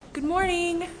Good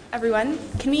morning, everyone.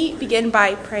 Can we begin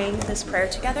by praying this prayer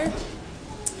together?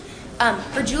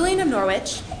 For Julian of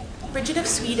Norwich, Bridget of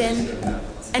Sweden,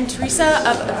 and Teresa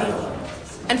of Avila,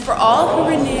 and for all who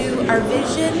renew our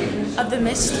vision of the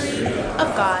mystery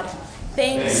of God,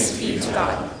 thanks be to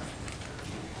God.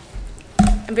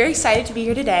 I'm very excited to be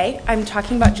here today. I'm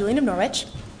talking about Julian of Norwich.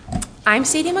 I'm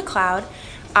Sadie McLeod.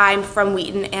 I'm from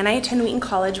Wheaton, and I attend Wheaton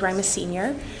College, where I'm a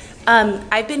senior.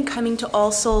 I've been coming to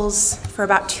All Souls for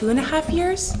about 2.5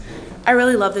 years. I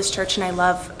really love this church, and I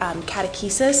love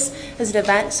catechesis as an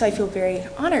event, so I feel very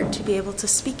honored to be able to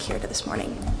speak here this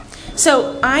morning.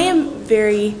 So I am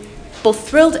very both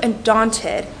thrilled and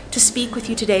daunted to speak with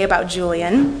you today about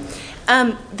Julian.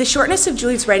 The shortness of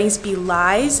Julian's writings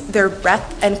belies their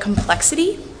breadth and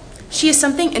complexity. She has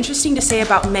something interesting to say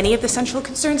about many of the central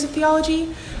concerns of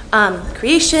theology: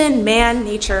 creation, man,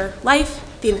 nature, life,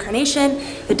 the incarnation,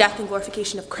 the death and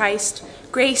glorification of Christ,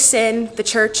 grace, sin, the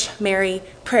church, Mary,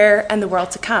 prayer, and the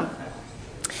world to come.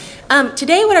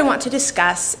 Today, what I want to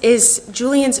discuss is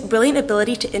Julian's brilliant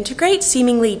ability to integrate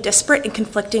seemingly disparate and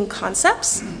conflicting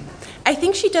concepts. I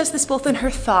think she does this both in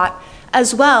her thought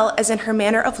as well as in her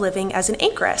manner of living as an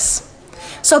anchoress.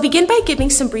 So I'll begin by giving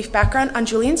some brief background on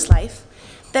Julian's life.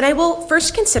 Then I will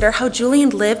first consider how Julian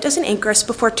lived as an anchoress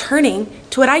before turning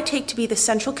to what I take to be the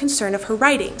central concern of her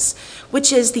writings,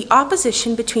 which is the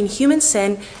opposition between human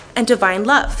sin and divine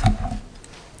love.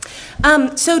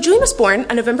 So Julian was born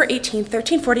on November 18,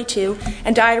 1342,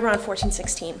 and died around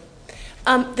 1416.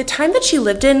 The time that she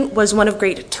lived in was one of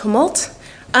great tumult.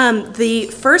 The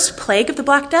first plague of the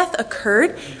Black Death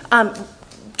occurred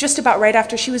just about right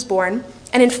after she was born.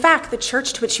 And in fact, the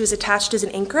church to which she was attached as an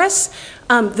anchoress,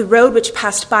 the road which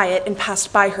passed by it and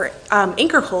passed by her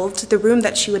anchor hold, the room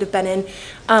that she would have been in,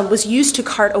 was used to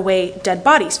cart away dead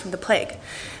bodies from the plague.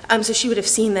 So she would have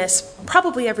seen this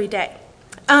probably every day.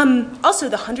 Also,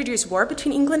 the 100 Years' War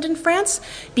between England and France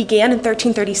began in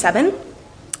 1337.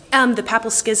 The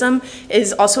Papal Schism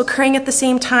is also occurring at the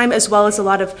same time, as well as a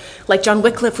lot of, like John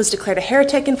Wycliffe was declared a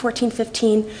heretic in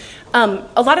 1415.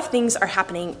 A lot of things are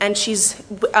happening, and she's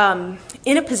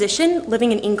in a position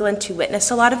living in England to witness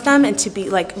a lot of them and to be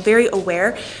very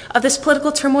aware of this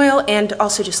political turmoil and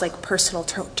also just personal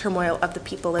turmoil of the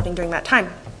people living during that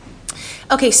time.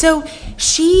 Okay, so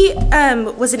she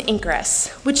was an anchoress,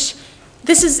 which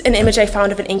this is an image I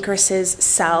found of an anchoress's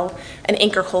cell, an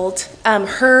anchor hold.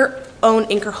 Her own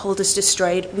anchor hold is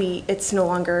destroyed. It's no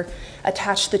longer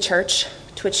attached to the church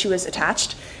to which she was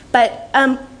attached. But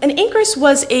an anchoress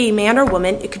was a man or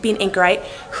woman, it could be an anchorite,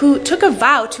 who took a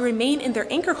vow to remain in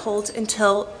their anchor hold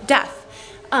until death.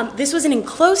 This was an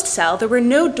enclosed cell. There were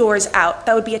no doors out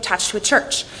that would be attached to a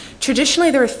church.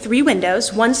 Traditionally, there were 3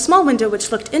 windows, one small window which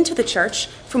looked into the church,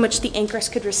 from which the anchoress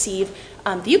could receive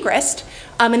the Eucharist,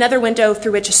 another window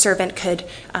through which a servant could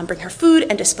bring her food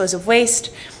and dispose of waste,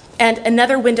 and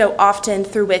another window often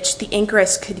through which the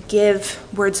anchoress could give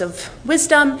words of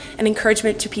wisdom and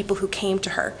encouragement to people who came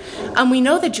to her. We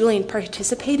know that Julian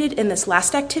participated in this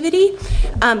last activity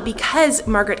because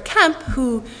Margaret Kemp,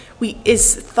 who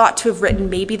is thought to have written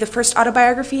maybe the first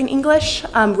autobiography in English,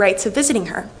 writes of visiting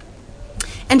her.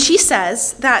 And she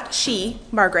says that she,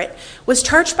 Margaret, was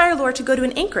charged by our Lord to go to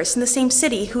an anchoress in the same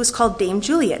city who was called Dame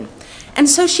Julian. And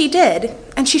so she did,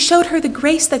 and she showed her the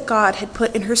grace that God had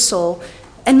put in her soul,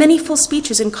 and many full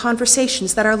speeches and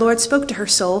conversations that our Lord spoke to her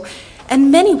soul,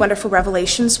 and many wonderful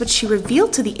revelations which she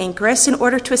revealed to the anchoress in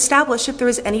order to establish if there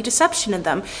was any deception in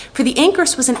them, for the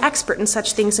anchoress was an expert in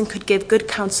such things and could give good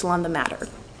counsel on the matter.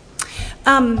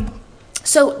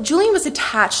 So Julian was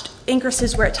attached,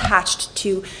 anchoresses were attached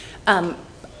to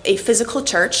a physical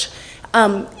church,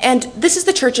 and this is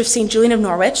the Church of St. Julian of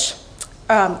Norwich,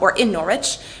 or in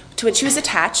Norwich, to which she was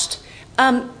attached.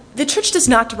 The church does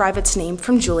not derive its name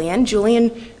from Julian.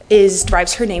 Julian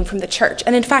derives her name from the church.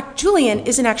 And in fact, Julian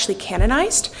isn't actually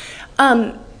canonized.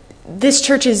 This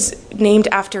church is named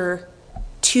after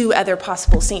 2 other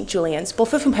possible St. Julians.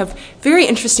 Both of them have very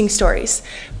interesting stories.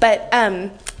 But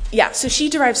so she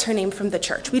derives her name from the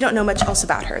church. We don't know much else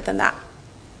about her than that.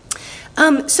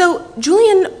 So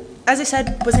Julian, as I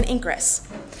said, was an anchoress.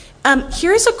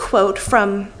 Here's a quote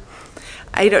from,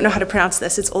 I don't know how to pronounce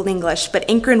this, it's Old English, but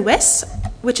Anchor and Wyss,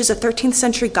 which is a 13th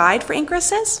century guide for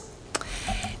anchoresses.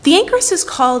 The anchoress is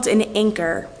called an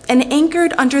anchor, and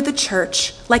anchored under the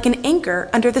church, like an anchor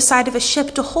under the side of a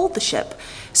ship to hold the ship,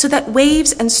 so that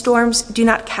waves and storms do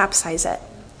not capsize it.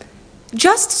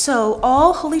 Just so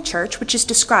all Holy Church, which is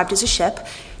described as a ship,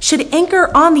 should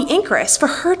anchor on the anchoress for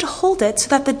her to hold it so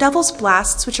that the devil's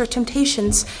blasts, which are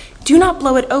temptations, do not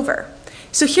blow it over.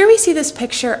 So here we see this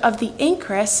picture of the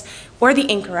anchoress or the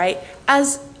anchorite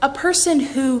as a person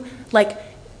who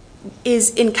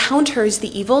encounters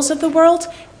the evils of the world,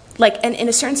 and in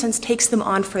a certain sense takes them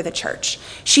on for the church.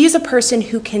 She is a person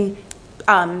who can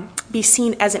be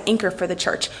seen as an anchor for the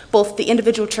church, both the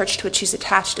individual church to which she's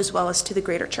attached as well as to the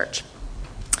greater church.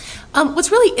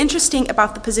 What's really interesting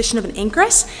about the position of an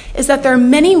anchoress is that there are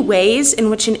many ways in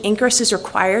which an anchoress is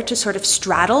required to sort of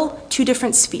straddle two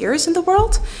different spheres in the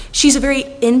world. She's a very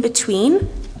in-between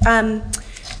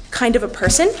kind of a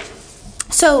person.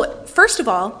 So first of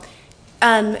all,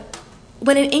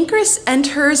 when an anchoress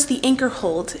enters the anchor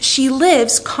hold, she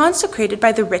lives consecrated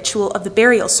by the ritual of the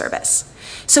burial service.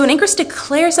 So an anchoress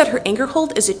declares that her anchor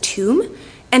hold is a tomb,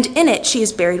 and in it she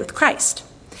is buried with Christ.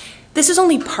 This is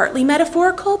only partly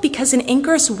metaphorical because an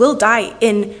anchoress will die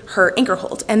in her anchor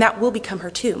hold, and that will become her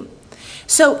tomb.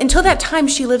 So until that time,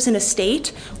 she lives in a state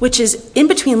which is in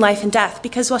between life and death,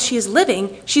 because while she is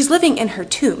living, she's living in her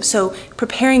tomb, so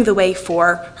preparing the way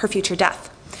for her future death.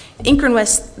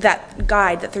 Inchornus, that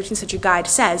 13th century guide,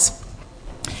 says,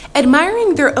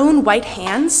 "Admiring their own white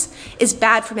hands is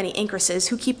bad for many anchoresses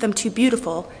who keep them too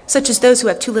beautiful, such as those who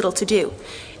have too little to do.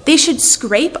 They should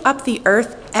scrape up the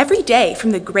earth every day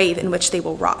from the grave in which they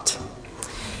will rot."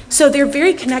 So they're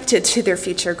very connected to their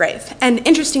future grave. And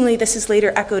interestingly, this is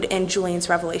later echoed in Julian's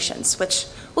Revelations, which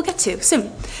we'll get to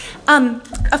soon.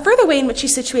 A further way in which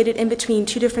she's situated in between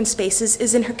two different spaces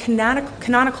is in her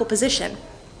canonical position.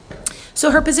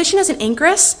 So her position as an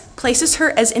anchoress places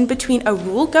her as in between a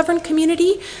rule-governed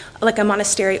community, like a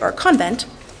monastery or a convent,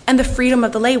 and the freedom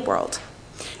of the lay world.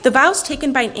 The vows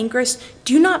taken by an anchoress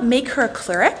do not make her a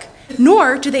cleric,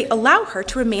 nor do they allow her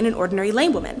to remain an ordinary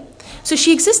laywoman. So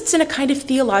she exists in a kind of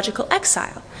theological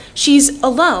exile. She's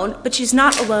alone, but she's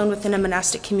not alone within a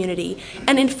monastic community.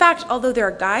 And in fact, although there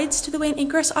are guides to the way an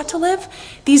anchoress ought to live,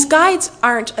 these guides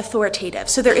aren't authoritative.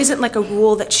 So there isn't like a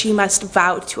rule that she must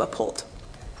vow to uphold.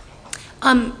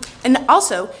 And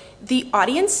also, the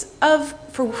audience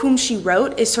for whom she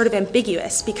wrote is sort of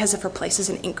ambiguous because of her place as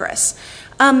an anchoress.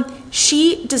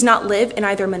 She does not live in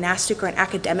either a monastic or an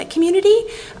academic community,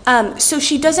 so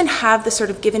she doesn't have the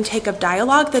sort of give and take of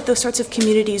dialogue that those sorts of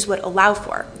communities would allow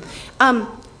for.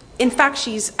 In fact,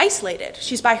 she's isolated.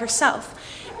 She's by herself.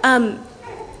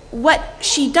 What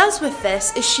she does with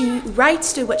this is she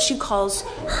writes to what she calls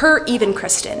her even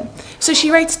Christian. So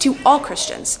she writes to all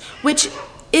Christians, which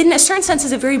in a certain sense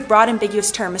is a very broad, ambiguous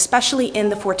term, especially in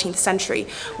the 14th century,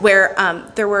 where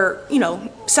there were,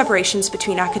 separations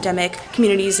between academic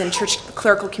communities and church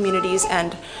clerical communities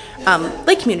and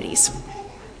lay communities.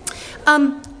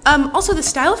 Also, the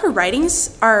style of her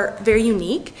writings are very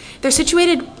unique. They're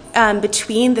situated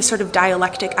between the sort of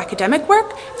dialectic academic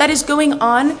work that is going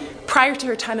on prior to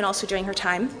her time and also during her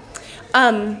time.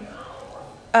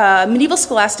 Medieval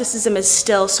scholasticism is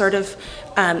still sort of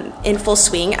in full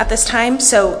swing at this time,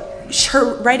 so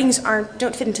her writings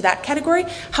don't fit into that category.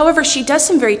 However, she does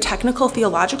some very technical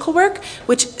theological work,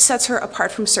 which sets her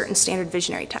apart from certain standard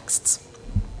visionary texts.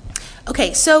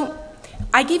 Okay, so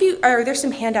there's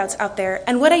some handouts out there,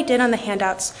 and what I did on the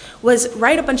handouts was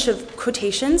write a bunch of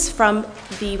quotations from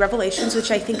the Revelations,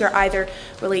 which I think are either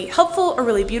really helpful or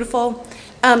really beautiful.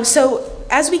 So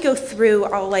as we go through,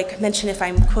 I'll mention if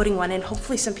I'm quoting one, and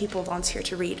hopefully some people volunteer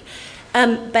to read.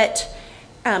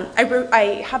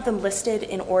 I have them listed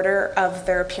in order of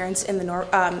their appearance in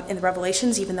the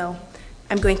Revelations, even though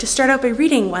I'm going to start out by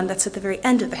reading one that's at the very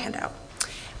end of the handout.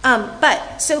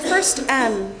 So first,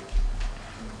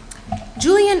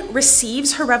 Julian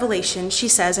receives her revelation, she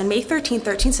says, on May 13,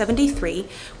 1373,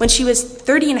 when she was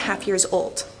 30 and a half years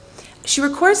old. She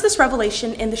records this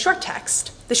revelation in the short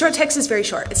text. The short text is very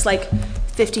short. It's like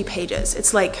 50 pages.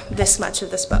 It's like this much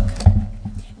of this book.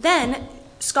 Then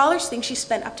scholars think she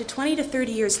spent up to 20 to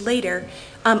 30 years later,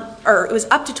 or it was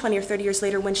up to 20 or 30 years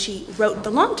later when she wrote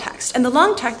the long text. And the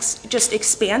long text just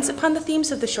expands upon the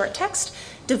themes of the short text,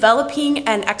 developing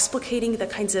and explicating the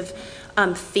kinds of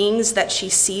things that she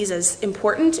sees as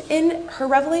important in her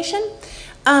revelation.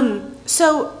 The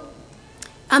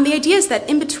idea is that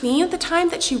in between the time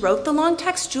that she wrote the long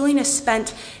text, Julian has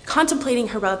spent contemplating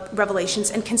her revelations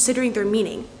and considering their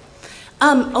meaning.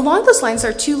 Along those lines,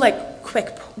 there are two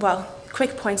quick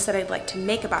points that I'd like to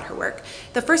make about her work.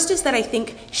 The first is that I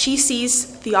think she sees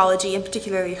theology, and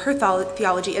particularly her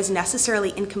theology, as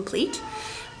necessarily incomplete.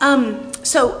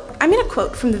 So I'm going to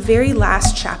quote from the very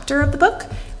last chapter of the book,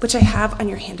 which I have on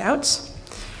your handouts.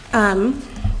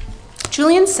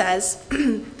 Julian says,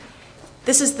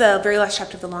 this is the very last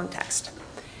chapter of the long text.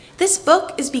 "This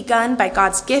book is begun by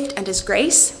God's gift and his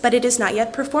grace, but it is not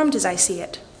yet performed as I see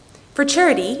it. For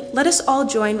charity, let us all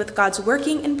join with God's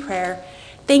working in prayer,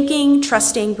 thanking,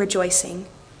 trusting, rejoicing.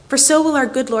 For so will our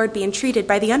good Lord be entreated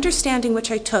by the understanding which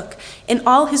I took in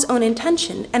all his own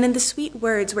intention, and in the sweet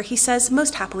words where he says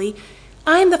most happily,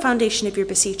 I am the foundation of your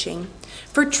beseeching.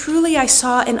 For truly I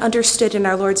saw and understood in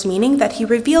our Lord's meaning that he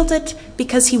revealed it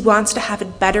because he wants to have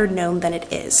it better known than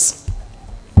it is.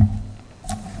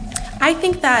 I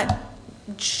think that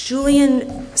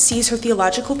Julian sees her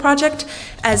theological project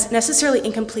as necessarily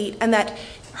incomplete, and that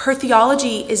her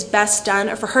theology is best done,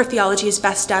 or for her theology is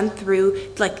best done through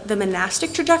like the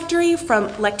monastic trajectory from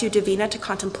Lectio Divina to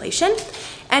contemplation.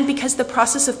 And because the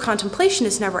process of contemplation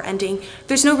is never ending,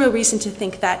 there's no real reason to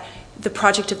think that the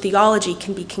project of theology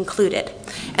can be concluded.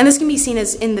 And this can be seen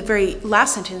as in the very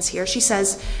last sentence here. She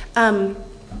says,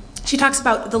 she talks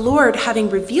about the Lord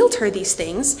having revealed her these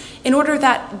things in order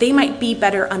that they might be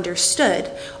better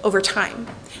understood over time.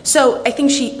 So I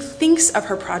think she thinks of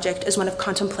her project as one of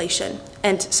contemplation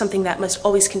and something that must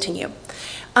always continue.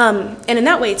 And in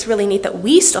that way, it's really neat that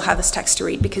we still have this text to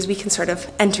read because we can sort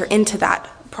of enter into that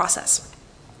process.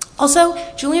 Also,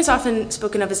 Julian is often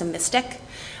spoken of as a mystic.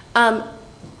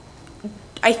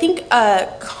 I think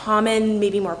a common,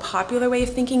 maybe more popular way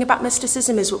of thinking about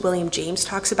mysticism is what William James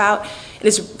talks about in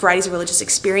his Varieties of Religious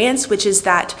Experience, which is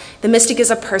that the mystic is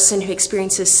a person who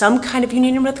experiences some kind of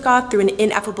union with God through an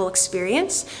ineffable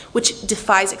experience, which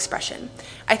defies expression.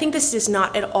 I think this does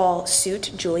not at all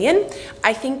suit Julian.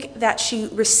 I think that she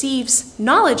receives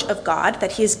knowledge of God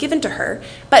that he has given to her,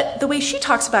 but the way she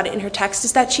talks about it in her text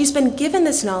is that she's been given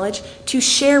this knowledge to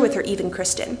share with her even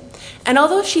Kristen. And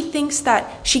although she thinks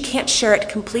that she can't share it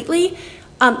completely,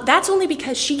 that's only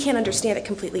because she can't understand it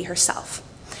completely herself.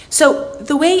 So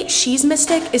the way she's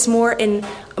mystic is more in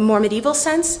a more medieval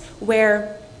sense,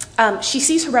 where she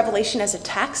sees her revelation as a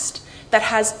text that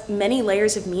has many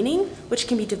layers of meaning, which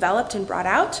can be developed and brought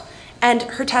out. And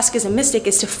her task as a mystic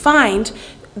is to find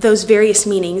those various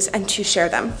meanings and to share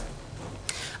them.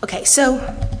 Okay, so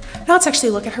now let's actually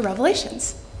look at her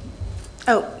revelations.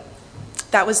 Oh,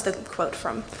 that was the quote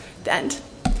from the end.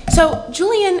 So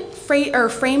Julian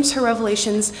frames her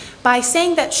revelations by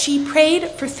saying that she prayed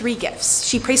for three gifts.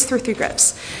 She prays through three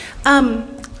gifts.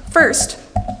 First,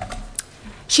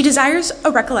 she desires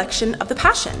a recollection of the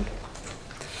Passion.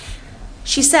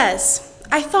 She says,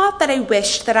 I thought that I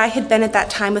wished that I had been at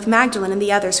that time with Magdalene and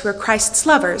the others who were Christ's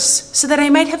lovers, so that I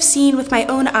might have seen with my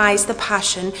own eyes the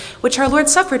passion which our Lord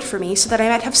suffered for me, so that I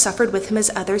might have suffered with him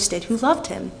as others did who loved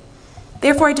him.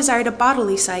 Therefore I desired a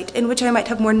bodily sight, in which I might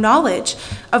have more knowledge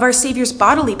of our Saviour's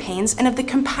bodily pains, and of the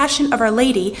compassion of Our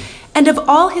Lady, and of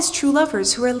all his true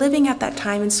lovers who were living at that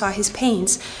time and saw his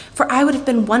pains, for I would have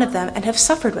been one of them and have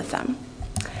suffered with them.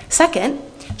 Second,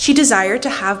 she desired to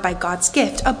have by God's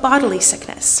gift a bodily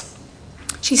sickness.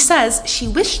 She says she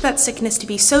wished that sickness to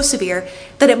be so severe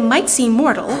that it might seem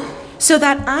mortal, so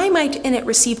that I might in it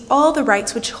receive all the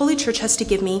rights which Holy Church has to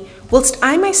give me, whilst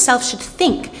I myself should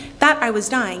think that I was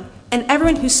dying, and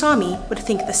everyone who saw me would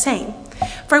think the same.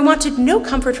 For I wanted no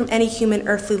comfort from any human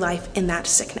earthly life in that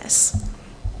sickness.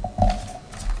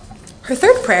 Her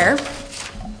third prayer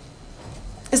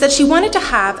is that she wanted to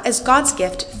have as God's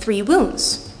gift three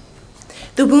wounds: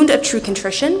 the wound of true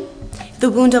contrition,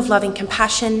 the wound of loving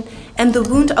compassion, and the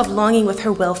wound of longing with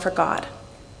her will for God.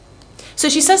 So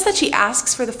she says that she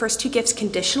asks for the first two gifts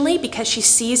conditionally because she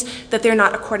sees that they're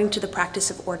not according to the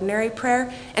practice of ordinary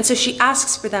prayer, and so she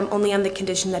asks for them only on the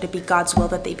condition that it be God's will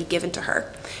that they be given to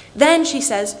her. Then she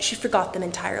says she forgot them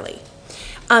entirely.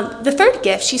 The third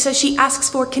gift, she says she asks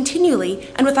for continually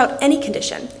and without any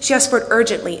condition. She asks for it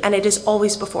urgently, and it is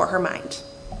always before her mind.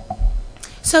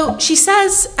 So she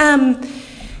says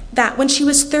that when she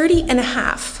was 30 and a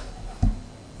half,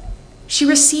 she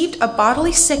received a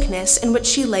bodily sickness in which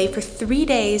she lay for 3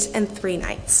 days and 3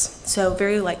 nights. So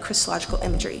very like Christological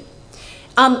imagery.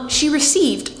 She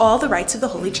received all the rights of the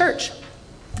Holy Church.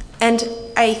 And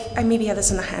I maybe have this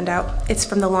in the handout. It's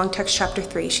from the long text, chapter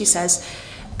 3. She says,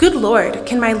 Good Lord,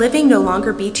 can my living no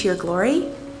longer be to your glory?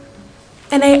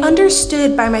 And I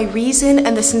understood by my reason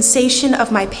and the sensation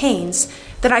of my pains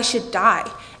that I should die.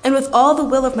 And with all the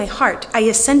will of my heart, I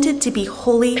assented to be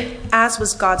holy as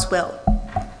was God's will.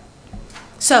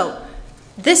 So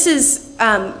this is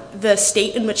the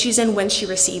state in which she's in when she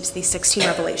receives these 16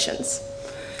 revelations.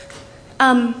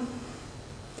 Now,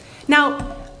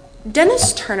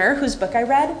 Dennis Turner, whose book I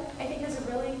read, I think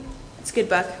it's a good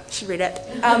book, you should read it,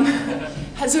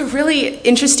 has a really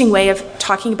interesting way of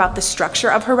talking about the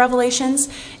structure of her revelations.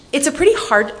 It's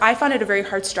I found it a very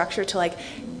hard structure to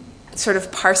sort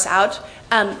of parse out.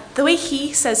 The way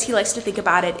he says he likes to think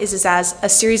about it is as a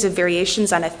series of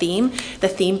variations on a theme, the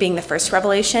theme being the first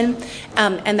revelation,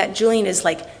 and that Julian is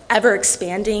ever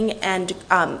expanding and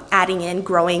adding in,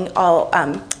 growing all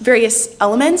various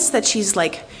elements that she's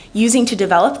using to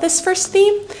develop this first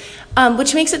theme,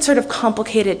 which makes it sort of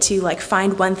complicated to like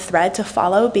find one thread to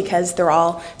follow because they're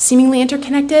all seemingly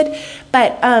interconnected.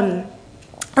 But I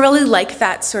really like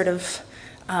that sort of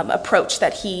approach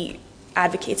that he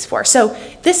advocates for. So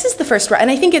this is the first, and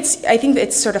I think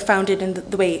it's sort of founded in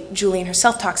the way Julian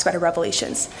herself talks about her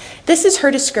revelations. This is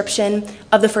her description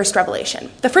of the first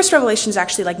revelation. The first revelation is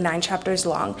actually like 9 chapters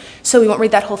long, so we won't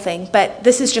read that whole thing, but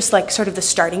this is just like sort of the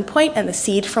starting point and the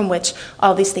seed from which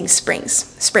all these things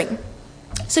spring.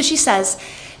 So she says,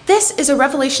 "This is a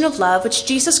revelation of love which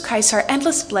Jesus Christ, our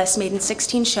endless bliss, made in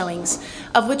 16 showings,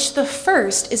 of which the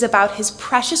first is about his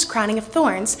precious crowning of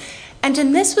thorns, and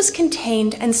in this was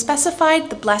contained and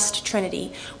specified the blessed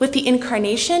Trinity, with the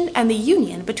incarnation and the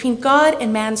union between God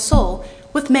and man's soul,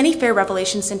 with many fair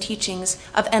revelations and teachings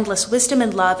of endless wisdom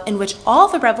and love, in which all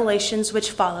the revelations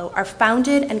which follow are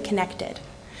founded and connected."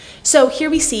 So here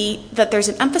we see that there's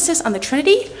an emphasis on the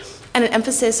Trinity and an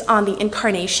emphasis on the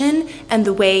incarnation and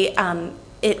the way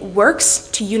it works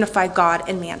to unify God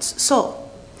and man's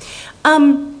soul.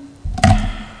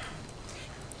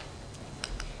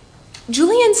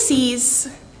 Julian sees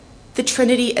the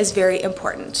Trinity as very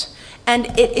important,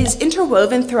 and it is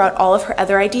interwoven throughout all of her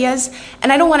other ideas.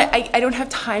 And I don't have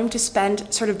time to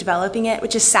spend sort of developing it,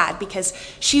 which is sad because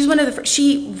she's one of the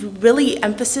she really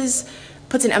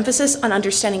puts an emphasis on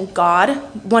understanding God,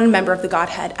 one member of the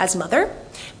Godhead, as mother.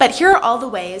 But here are all the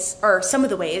ways, or some of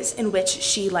the ways, in which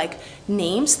she like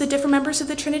names the different members of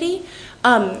the Trinity.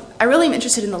 I really am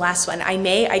interested in the last one. I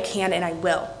may, I can, and I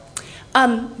will.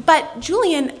 But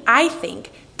Julian, I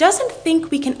think, doesn't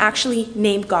think we can actually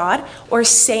name God or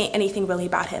say anything really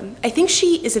about him. I think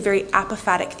she is a very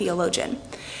apophatic theologian.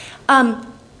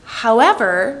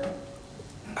 However,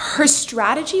 her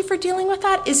strategy for dealing with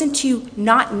that isn't to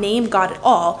not name God at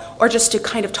all or just to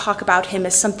kind of talk about him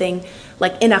as something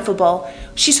like ineffable.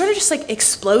 She sort of just like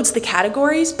explodes the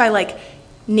categories by like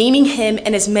naming him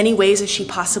in as many ways as she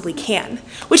possibly can,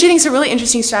 which I think is a really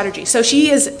interesting strategy. So she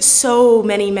has so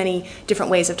many different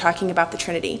ways of talking about the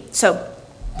Trinity. So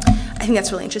I think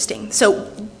that's really interesting.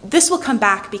 So this will come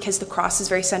back because the cross is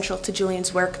very central to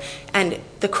Julian's work, and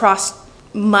the cross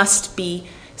must be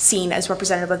seen as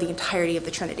representative of the entirety of the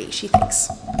Trinity, she thinks.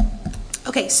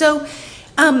 Okay, so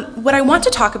what I want to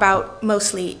talk about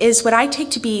mostly is what I take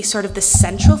to be sort of the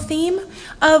central theme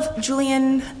of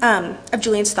Julian's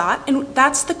thought, and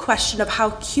that's the question of how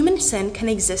human sin can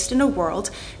exist in a world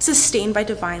sustained by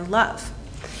divine love.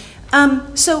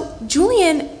 So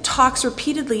Julian talks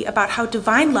repeatedly about how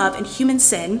divine love and human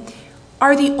sin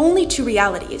are the only two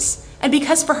realities, and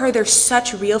because for her they're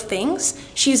such real things,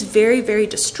 she is very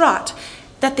distraught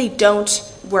that they don't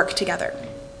work together.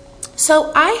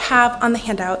 So I have on the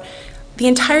handout the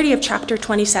entirety of chapter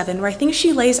 27, where I think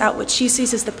she lays out what she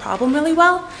sees as the problem really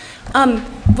well.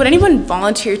 Would anyone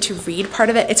volunteer to read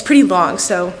part of it? It's pretty long,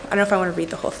 so I don't know if I want to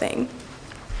read the whole thing.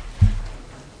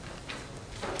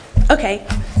 Okay,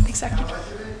 exactly.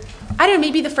 I don't know,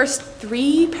 maybe the first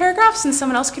 3 paragraphs and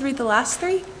someone else could read the last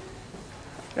 3?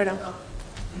 I don't know.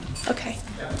 Okay.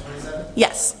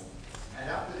 Yes. And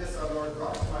after this our Lord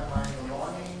brought to my mind the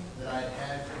longing that I had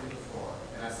had for you before,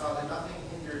 and I saw that nothing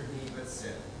hindered me but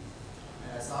sin.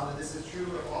 And I saw that this is true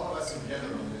of all of us in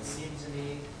general, and it seemed to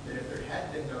me that if there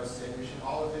had been no sin, we should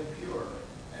all have been pure,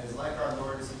 and as like our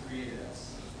Lord as he created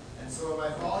us. And so in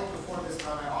my folly before this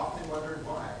time, I often wondered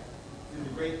why. Through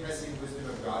the great prescient wisdom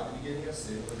of God, the beginning of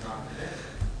sin was not prevented.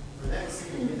 For then it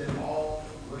seemed to me that all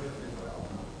would have been well.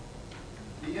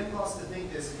 The impulse to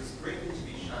think this was greatly to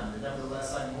be shunned, and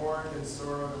nevertheless I mourned and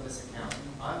sorrowed on this account,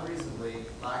 unreasonably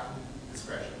lacking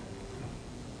discretion.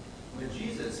 But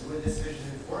Jesus, who in this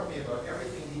vision informed me about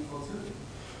everything needful to me,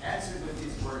 answered with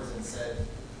these words and said,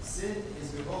 "Sin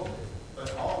is revolted,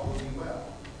 but all will be well,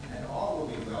 and all will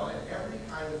be well, and every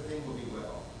kind of thing will be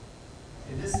well."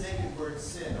 In this naked word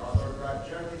sin, our Lord brought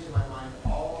gently to my mind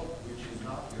all which is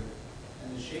not good,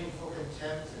 and the shameful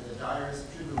contempt and the direst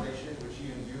tribulation which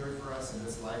he endured for us in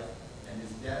this life, and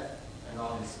his death, and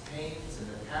all his pains,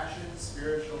 and the passions,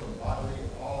 spiritual and bodily,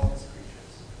 of all his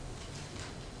creatures.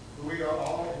 For we are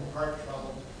all in part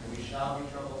troubled, and we shall be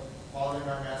troubled, following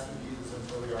our Master Jesus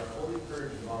until we are fully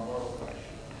purged of our mortal flesh,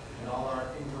 and all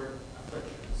our inward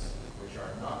afflictions, which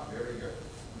are not very good.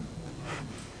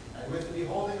 And with the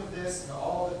beholding of this, and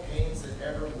all the pains that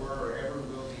ever were or ever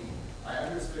will be, I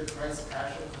understood Christ's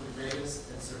passion for the greatest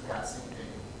and surpassing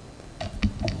pain.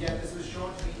 Yet this was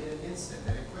shown to me in an instant,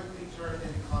 and it quickly turned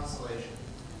into consolation.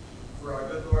 For our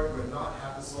good Lord would not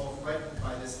have the soul frightened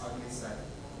by this ugly sight.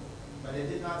 But it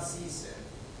did not see sin,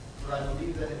 for I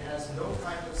believe that it has no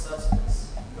kind of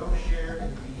substance, no share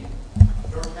in being,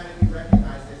 nor can it be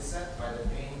recognized except by the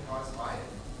pain caused by it.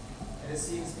 And it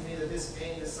seems to me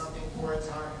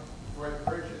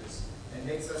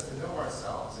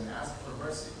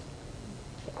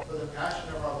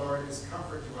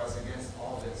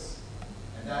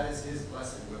his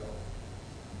blessed will.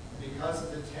 Because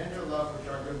of the tender love which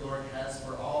our good Lord has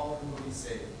for all who will be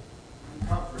saved, he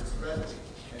comforts readily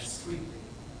and sweetly,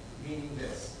 meaning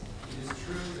this: it is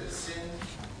true that sin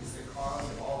is the cause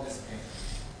of all this pain,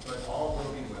 but all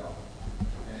will be well,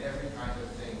 and every kind of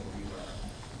thing will be well.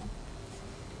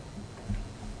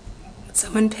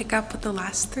 Someone pick up with the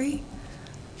last three?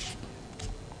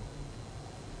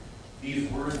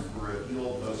 These words were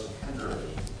revealed most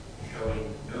tenderly,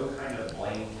 showing no kind of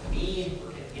blame to me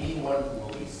or to anyone who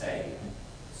will be saved.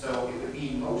 So it would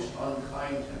be most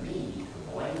unkind to me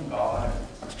to blame God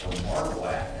or marvel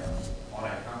at him on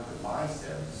account of my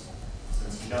sins,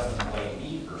 since he doesn't blame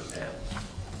me for sin.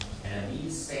 And in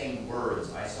these same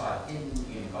words I saw hidden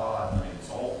in God an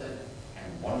exalted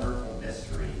and wonderful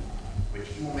mystery, which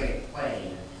he will make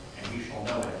plain, and we shall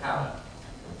know in heaven.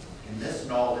 In this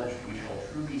knowledge we shall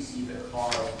truly see the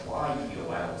cause why he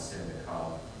allowed sin to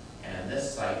come, and in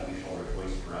this sight we shall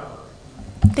rejoice forever.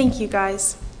 Thank you,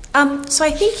 guys. So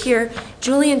I think here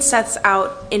Julian sets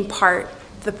out in part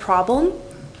the problem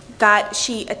that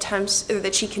she attempts, or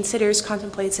that she considers,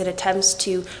 contemplates, and attempts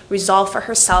to resolve for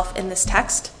herself in this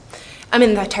text. In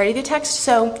the entirety of the text.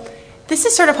 So this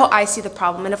is sort of how I see the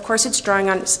problem, and of course it's drawing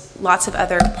on lots of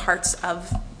other parts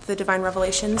of the divine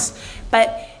revelations,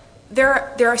 but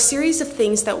there are a series of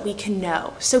things that we can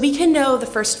know. So we can know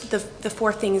the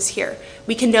four things here.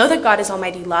 We can know that God is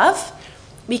almighty love.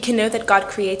 We can know that God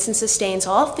creates and sustains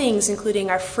all things, including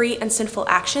our free and sinful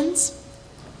actions.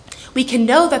 We can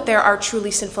know that there are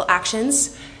truly sinful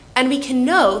actions, and we can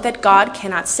know that God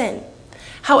cannot sin.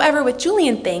 However, what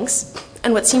Julian thinks,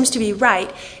 and what seems to be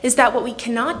right, is that what we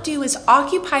cannot do is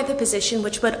occupy the position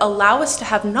which would allow us to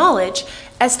have knowledge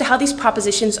as to how these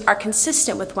propositions are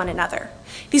consistent with one another.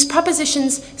 These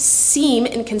propositions seem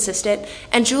inconsistent,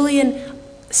 and Julian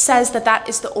says that that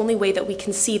is the only way that we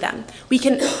can see them. We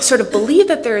can sort of believe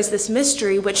that there is this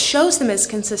mystery which shows them as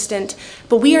consistent,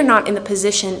 but we are not in the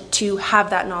position to have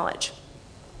that knowledge.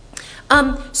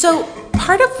 So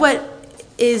part of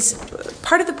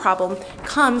the problem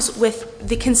comes with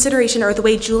the consideration, or the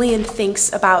way Julian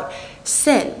thinks about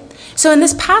sin. So in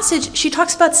this passage, she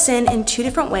talks about sin in two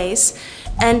different ways,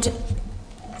 and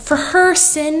for her,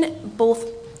 sin both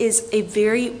is a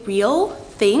very real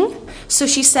thing. So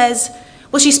she says,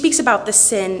 well, she speaks about the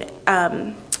sin.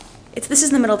 This is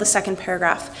in the middle of the second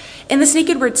paragraph. In this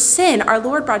naked word sin, our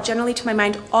Lord brought generally to my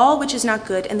mind all which is not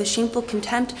good, and the shameful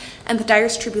contempt and the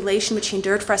direst tribulation which he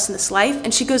endured for us in this life.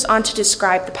 And she goes on to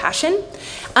describe the passion.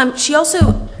 She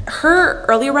also, her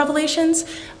earlier revelations,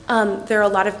 there are a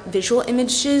lot of visual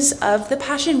images of the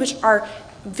passion which are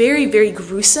very, very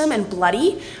gruesome and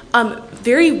bloody,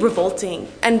 very revolting.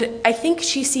 And I think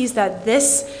she sees that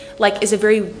this is a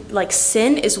very,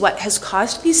 sin is what has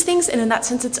caused these things, and in that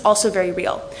sense it's also very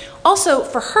real. Also,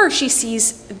 for her, she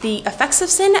sees the effects of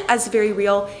sin as very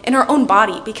real in her own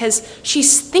body, because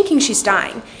she's thinking she's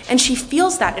dying, and she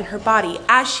feels that in her body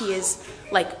as she is,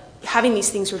 having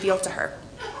these things revealed to her.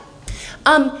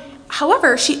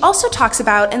 However, she also talks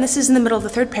about, and this is in the middle of the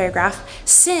third paragraph,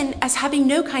 sin as having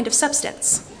no kind of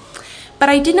substance. But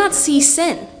I did not see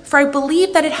sin, for I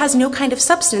believe that it has no kind of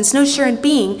substance, no share in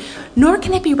being, nor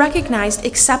can it be recognized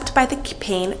except by the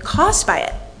pain caused by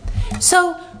it.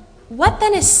 So, what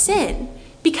then is sin?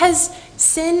 Because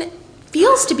sin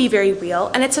feels to be very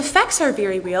real, and its effects are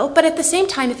very real, but at the same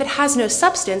time, if it has no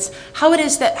substance, how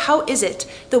is it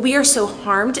that we are so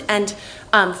harmed and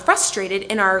frustrated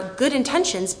in our good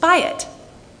intentions by it?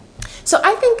 So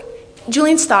I think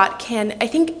Julian's thought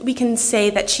we can say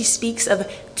that she speaks of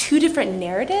two different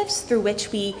narratives through which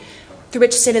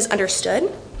sin is understood.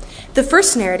 The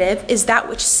first narrative is that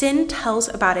which sin tells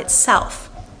about itself.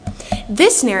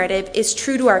 This narrative is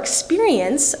true to our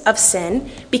experience of sin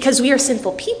because we are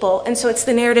sinful people, and so it's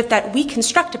the narrative that we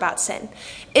construct about sin.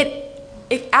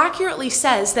 It accurately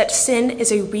says that sin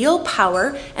is a real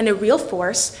power and a real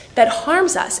force that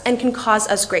harms us and can cause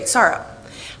us great sorrow.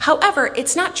 However,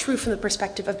 it's not true from the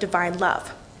perspective of divine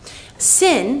love.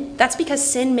 That's because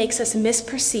sin makes us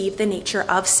misperceive the nature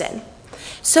of sin.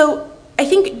 So I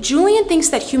think Julian thinks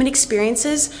that human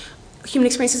experiences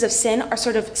of sin are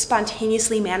sort of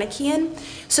spontaneously Manichaean,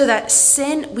 so that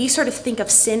we sort of think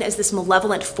of sin as this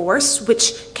malevolent force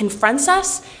which confronts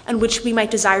us and which we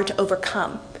might desire to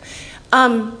overcome.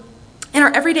 In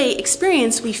our everyday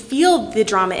experience, we feel the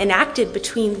drama enacted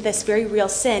between this very real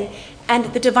sin and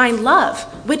the divine love,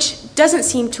 which doesn't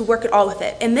seem to work at all with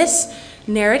it. In this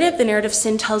narrative, the narrative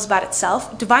sin tells about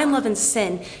itself, divine love and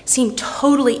sin seem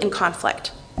totally in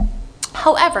conflict.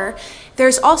 However,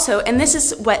 there's also, and this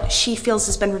is what she feels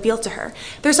has been revealed to her,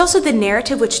 there's also the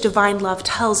narrative which divine love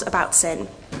tells about sin.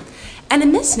 And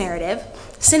in this narrative,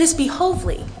 sin is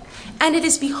behovely. and it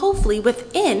is behovely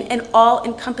within an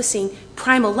all-encompassing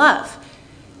primal love.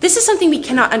 This is something we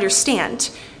cannot understand,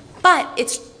 but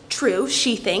it's true,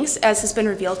 she thinks, as has been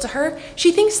revealed to her.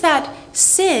 She thinks that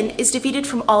sin is defeated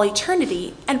from all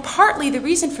eternity, and partly the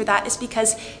reason for that is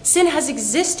because sin has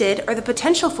existed, or the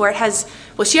potential for it has,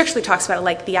 well, she actually talks about it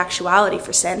like the actuality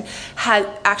for sin,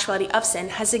 actuality of sin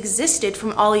has existed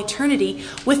from all eternity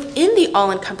within the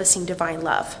all-encompassing divine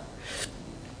love.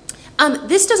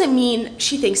 This doesn't mean,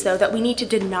 she thinks though, that we need to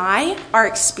deny our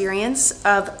experience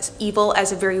of evil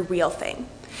as a very real thing.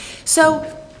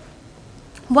 So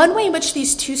one way in which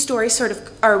these two stories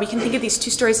we can think of these two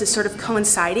stories as sort of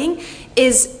coinciding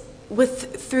is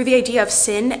through the idea of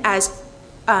sin as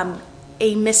the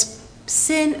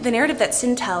narrative that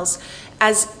sin tells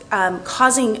as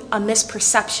causing a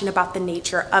misperception about the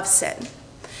nature of sin.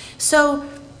 So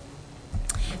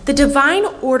the divine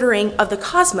ordering of the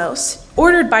cosmos,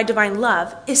 ordered by divine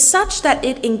love, is such that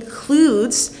it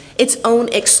includes its own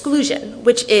exclusion,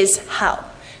 which is hell.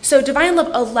 So divine love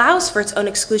allows for its own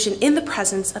exclusion in the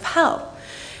presence of hell.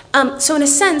 So in a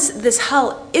sense, this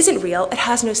hell isn't real, it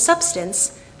has no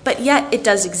substance, but yet it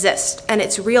does exist, and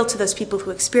it's real to those people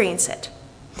who experience it.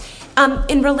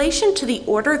 In relation to the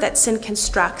order that sin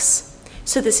constructs,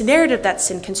 so this narrative that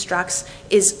sin constructs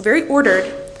is very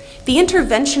ordered, the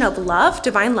intervention of love,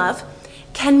 divine love,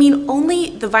 can mean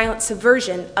only the violent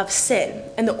subversion of sin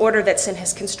and the order that sin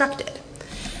has constructed.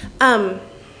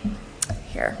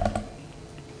 Here.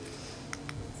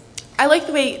 I like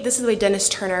this is the way Dennis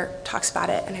Turner talks about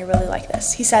it, and I really like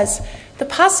this. He says, the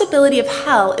possibility of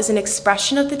hell is an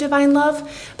expression of the divine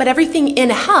love, but everything in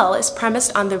hell is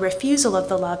premised on the refusal of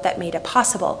the love that made it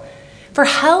possible. For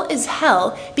hell is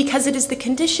hell because it is the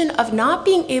condition of not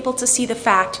being able to see the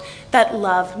fact that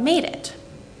love made it.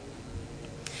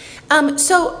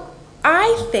 So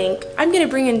I think I'm going to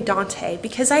bring in Dante,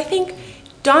 because I think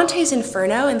Dante's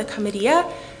Inferno in the Commedia,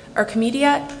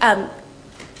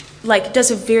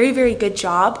 does a very, very good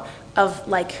job of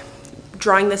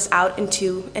drawing this out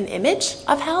into an image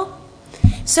of hell.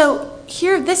 So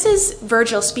here, this is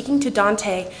Virgil speaking to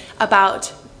Dante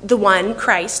about the one,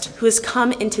 Christ, who has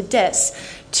come into Dis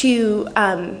to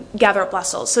gather up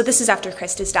blessed souls. So this is after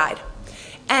Christ has died.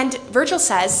 And Virgil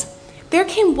says, there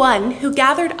came one who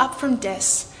gathered up from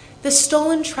Dis the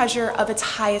stolen treasure of its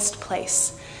highest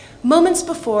place. Moments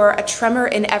before, a tremor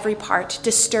in every part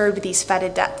disturbed these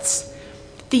fetid depths.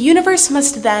 The universe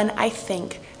must then, I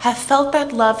think, have felt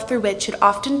that love through which it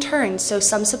often turns, so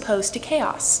some suppose, to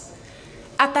chaos.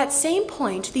 At that same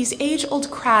point, these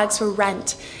age-old crags were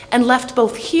rent and left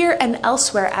both here and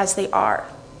elsewhere as they are.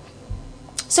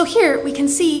 So here we can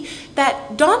see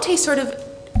that Dante sort of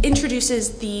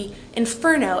introduces the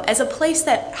Inferno as a place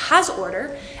that has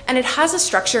order, and it has a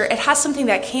structure, it has something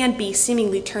that can be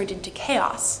seemingly turned into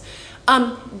chaos.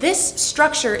 This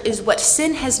structure is what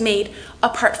sin has made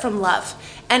apart from love.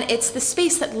 And it's the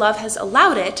space that love has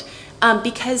allowed it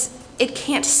because it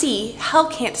can't see, hell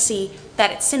can't see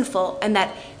that it's sinful and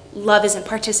that love isn't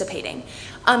participating.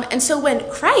 And so when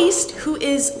Christ, who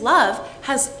is love,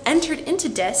 has entered into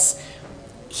Dis,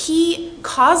 he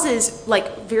causes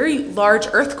very large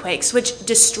earthquakes which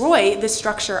destroy the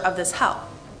structure of this hell.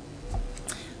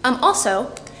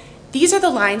 Also, these are the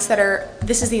lines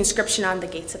this is the inscription on the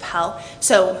gates of hell.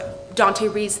 So Dante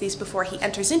reads these before he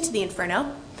enters into the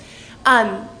Inferno.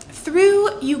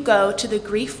 Through you go to the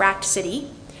grief-racked city.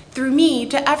 Through me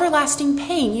to everlasting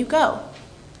pain you go.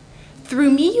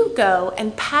 Through me you go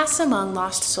and pass among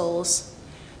lost souls.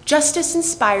 Justice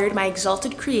inspired my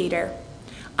exalted Creator.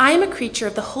 I am a creature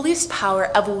of the holiest power,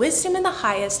 of wisdom in the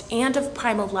highest, and of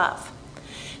primal love.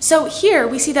 So here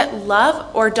we see that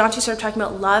love, or Dante sort of talking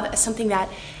about love as something that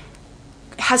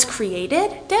has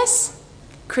created Dis,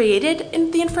 created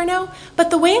in the Inferno, but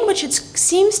the way in which it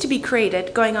seems to be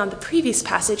created, going on the previous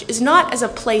passage, is not as a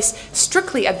place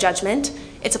strictly of judgment.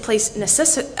 It's a place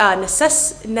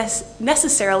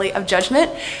necessarily of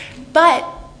judgment, but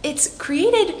it's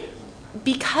created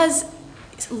because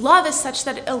love is such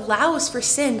that it allows for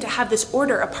sin to have this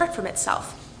order apart from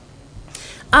itself.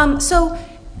 So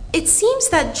it seems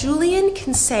that Julian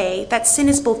can say that sin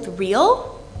is both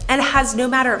real and has no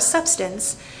matter of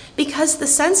substance, because the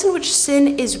sense in which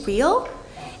sin is real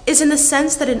is in the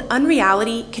sense that an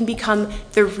unreality can become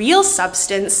the real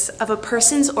substance of a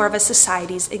person's or of a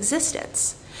society's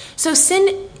existence. So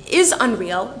sin is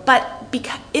unreal, but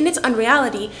in its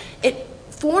unreality, it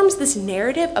forms this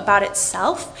narrative about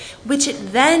itself, which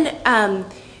it then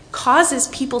causes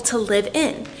people to live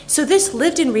in. So this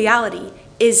lived in reality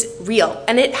is real,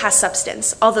 and it has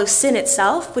substance, although sin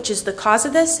itself, which is the cause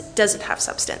of this, doesn't have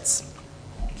substance.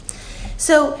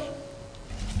 So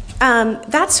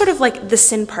that's sort of like the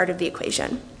sin part of the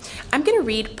equation. I'm going to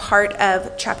read part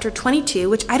of chapter 22,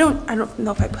 which I don't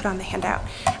know if I put on the handout,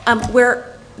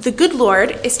 where the good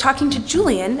Lord is talking to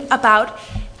Julian about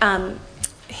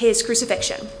his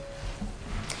crucifixion.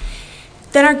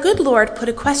 Then our good Lord put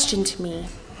a question to me.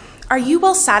 Are you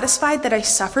well satisfied that I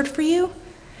suffered for you?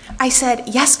 I said,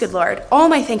 yes, good Lord, all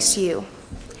my thanks to you.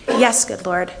 Yes, good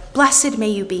Lord, blessed may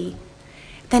you be.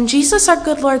 Then Jesus, our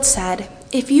good Lord, said,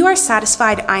 if you are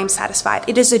satisfied, I am satisfied.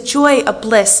 It is a joy, a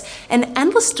bliss, an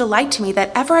endless delight to me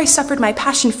that ever I suffered my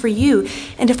passion for you,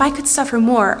 and if I could suffer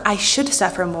more, I should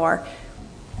suffer more.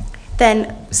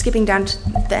 Then, skipping down to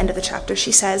the end of the chapter,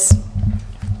 she says,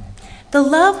 the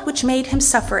love which made him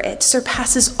suffer it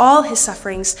surpasses all his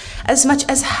sufferings, as much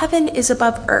as heaven is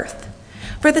above earth.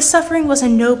 For the suffering was a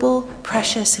noble,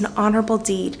 precious, and honorable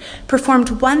deed,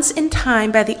 performed once in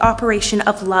time by the operation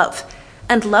of love.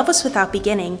 And love was without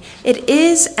beginning. It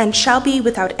is and shall be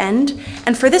without end.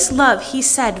 And for this love he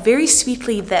said very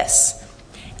sweetly this,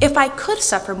 if I could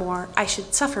suffer more, I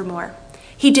should suffer more.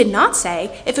 He did not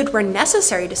say, if it were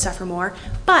necessary to suffer more,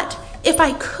 but if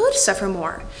I could suffer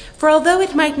more. For although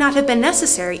it might not have been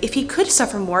necessary, if he could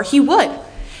suffer more, he would.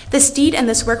 This deed and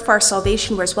this work for our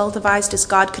salvation were as well devised as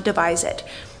God could devise it.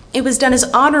 It was done as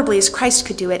honorably as Christ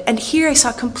could do it, and here I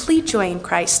saw complete joy in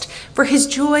Christ, for his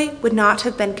joy would not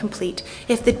have been complete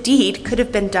if the deed could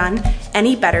have been done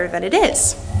any better than it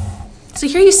is. So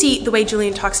here you see the way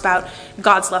Julian talks about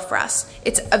God's love for us.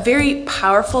 It's a very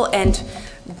powerful and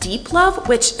deep love,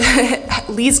 which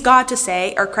leads God to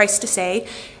say, or Christ to say,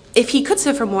 if he could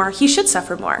suffer more, he should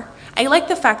suffer more. I like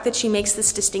the fact that she makes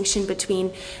this distinction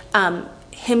between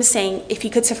him saying if he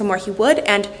could suffer more, he would,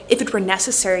 and if it were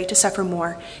necessary to suffer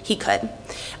more, he could.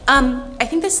 I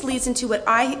think this leads into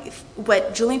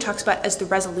what Julian talks about as the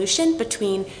resolution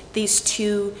between these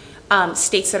two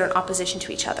states that are in opposition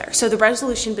to each other. So the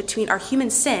resolution between our human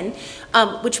sin,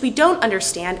 which we don't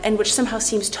understand and which somehow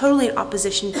seems totally in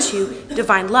opposition to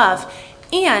divine love,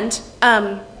 and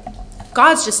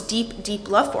God's just deep, deep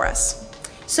love for us.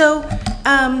 So,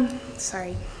 let's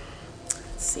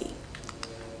see.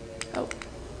 Oh,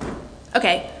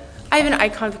 okay. I have an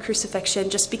icon of the crucifixion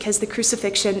just because the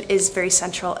crucifixion is very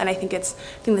central, and I think this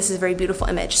is a very beautiful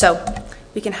image. So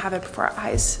we can have it before our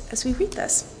eyes as we read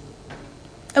this.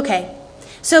 Okay,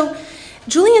 so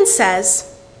Julian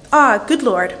says, good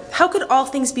Lord, how could all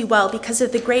things be well because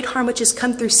of the great harm which has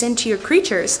come through sin to your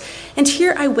creatures? And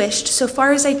here I wished, so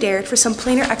far as I dared, for some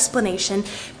plainer explanation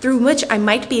through which I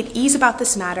might be at ease about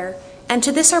this matter. And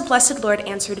to this our blessed Lord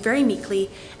answered very meekly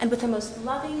and with a most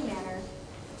loving manner.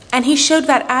 And he showed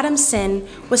that Adam's sin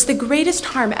was the greatest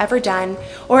harm ever done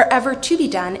or ever to be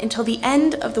done until the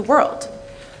end of the world.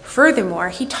 Furthermore,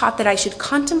 he taught that I should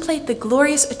contemplate the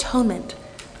glorious atonement.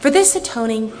 For this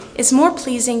atoning is more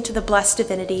pleasing to the blessed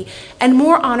divinity and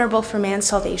more honorable for man's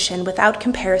salvation without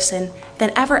comparison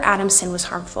than ever Adam's sin was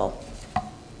harmful.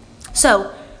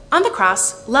 So, on the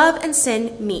cross, love and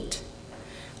sin meet.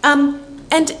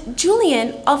 And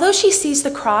Julian, although she sees the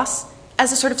cross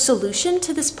as a sort of solution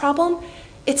to this problem,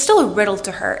 it's still a riddle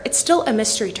to her. It's still a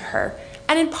mystery to her.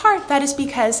 And in part, that is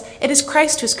because it is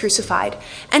Christ who is crucified.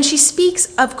 And she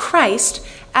speaks of Christ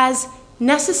as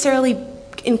necessarily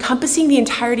encompassing the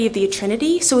entirety of the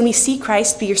Trinity. So when we see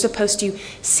Christ, we are supposed to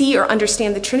see or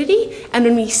understand the Trinity. And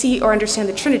when we see or understand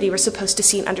the Trinity, we're supposed to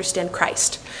see and understand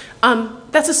Christ.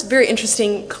 That's a very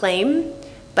interesting claim,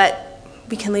 but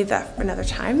we can leave that for another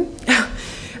time.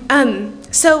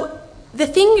 So the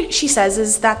thing she says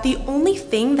is that the only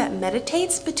thing that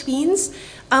meditates between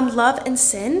love and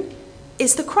sin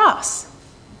is the cross.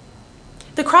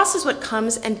 The cross is what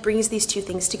comes and brings these two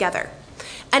things together.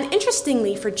 And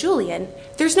interestingly for Julian,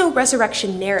 there's no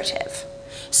resurrection narrative.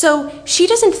 So she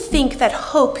doesn't think that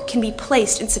hope can be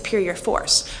placed in superior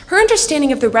force. Her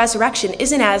understanding of the resurrection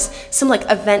isn't as some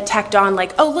event tacked on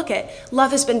look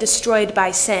love has been destroyed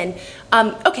by sin.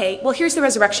 Okay, well here's the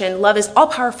resurrection. Love is all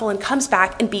powerful and comes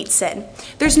back and beats sin.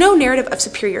 There's no narrative of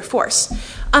superior force.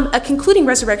 A concluding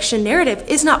resurrection narrative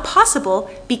is not possible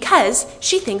because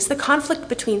she thinks the conflict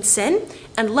between sin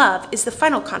and love is the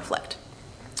final conflict.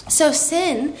 So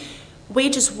sin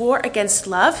wages war against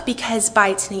love because by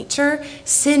its nature,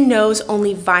 sin knows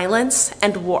only violence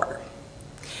and war.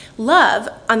 Love,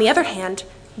 on the other hand,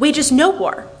 wages no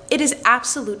war. It is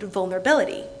absolute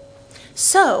vulnerability.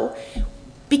 So,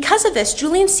 because of this,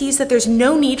 Julian sees that there's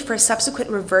no need for a subsequent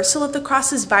reversal of the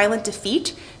cross's violent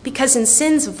defeat, because in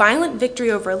sin's violent victory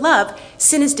over love,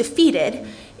 sin is defeated,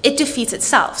 it defeats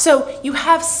itself. So you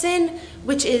have sin,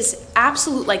 which is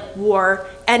absolute war,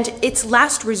 and its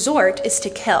last resort is to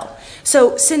kill.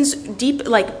 So sin's deep,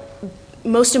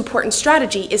 most important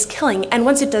strategy is killing, and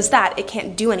once it does that, it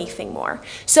can't do anything more.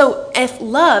 So if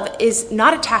love is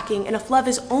not attacking, and if love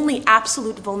is only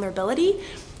absolute vulnerability,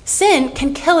 sin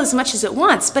can kill as much as it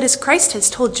wants. But as Christ has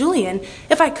told Julian,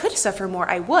 if I could suffer more,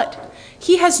 I would.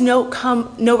 He has no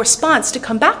response to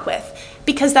come back with,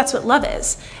 because that's what love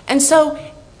is. And so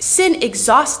sin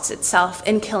exhausts itself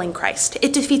in killing Christ.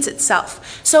 It defeats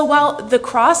itself. So while the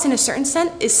cross, in a certain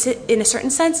sense,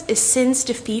 is sin's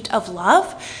defeat of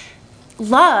love,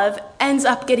 love ends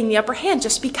up getting the upper hand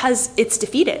just because it's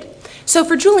defeated. So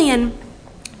for Julian,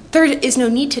 there is no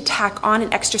need to tack on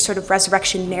an extra sort of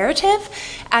resurrection narrative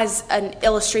as an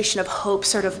illustration of hope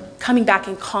sort of coming back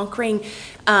and conquering,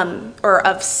 or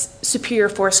of superior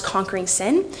force conquering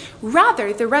sin.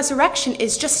 Rather, the resurrection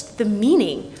is just the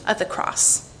meaning of the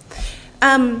cross.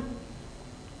 The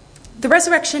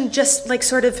resurrection just like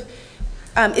sort of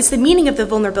is the meaning of the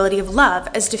vulnerability of love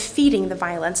as defeating the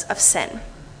violence of sin.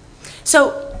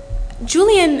 So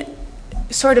Julian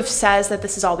sort of says that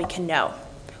this is all we can know.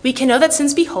 We can know that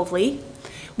sin's behovely.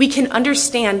 We can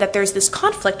understand that there's this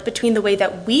conflict between the way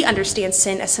that we understand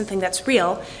sin as something that's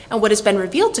real and what has been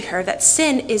revealed to her, that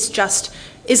sin is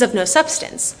of no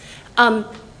substance.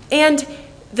 And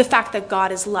the fact that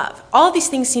God is love. All of these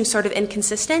things seem sort of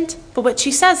inconsistent, but what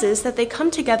she says is that they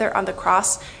come together on the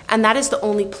cross, and that is the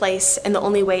only place and the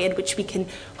only way in which we can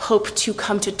hope to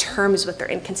come to terms with their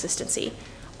inconsistency,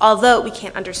 although we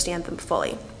can't understand them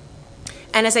fully.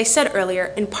 And as I said earlier,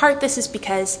 in part this is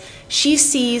because she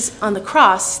sees on the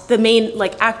cross, the main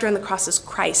actor on the cross is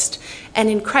Christ. And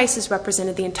in Christ is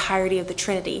represented the entirety of the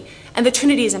Trinity. And the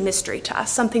Trinity is a mystery to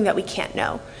us, something that we can't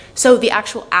know. So the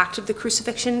actual act of the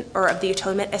crucifixion or of the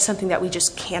atonement is something that we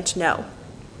just can't know.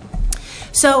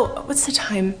 So what's the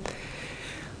time?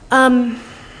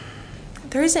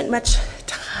 There isn't much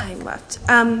time left.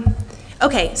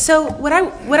 Okay, so what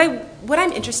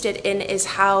I'm interested in is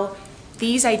how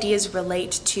these ideas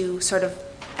relate to sort of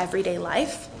everyday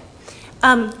life.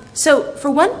 So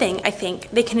for one thing, I think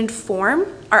they can inform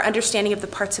our understanding of the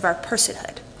parts of our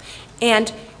personhood.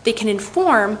 And they can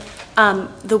inform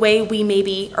the way we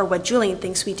maybe, or what Julian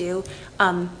thinks we do,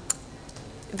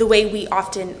 the way we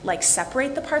often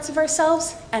separate the parts of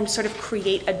ourselves and sort of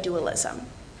create a dualism.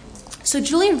 So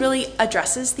Julian really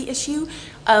addresses the issue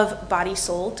of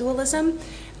body-soul dualism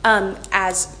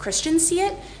as Christians see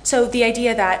it. So the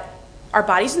idea that our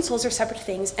bodies and souls are separate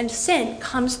things, and sin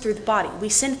comes through the body. We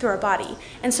sin through our body.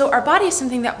 And so our body is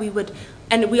something that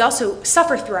and we also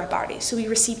suffer through our bodies. So we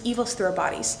receive evils through our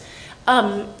bodies.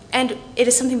 And it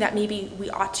is something that maybe we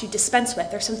ought to dispense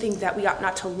with, or something that we ought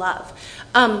not to love.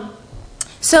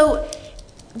 So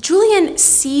Julian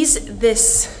sees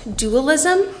this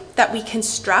dualism that we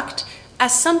construct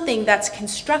as something that's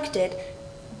constructed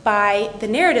by the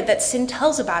narrative that sin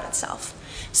tells about itself.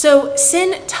 So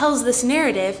sin tells this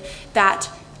narrative that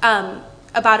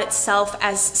about itself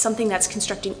as something that's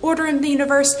constructing order in the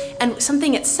universe, and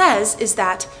something it says is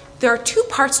that there are two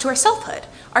parts to our selfhood,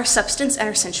 our substance and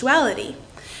our sensuality.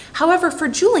 However, for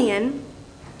Julian,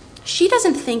 she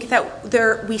doesn't think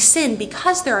that we sin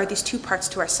because there are these two parts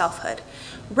to our selfhood.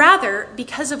 Rather,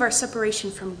 because of our separation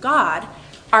from God,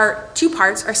 our two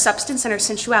parts, our substance and our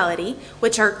sensuality,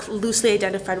 which are loosely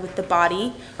identified with the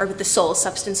body, or with the soul,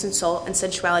 substance and soul, and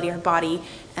sensuality are body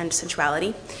and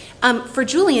sensuality. For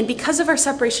Julian, because of our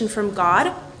separation from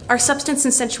God, our substance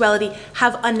and sensuality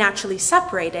have unnaturally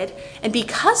separated, and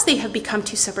because they have become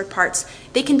two separate parts,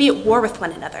 they can be at war with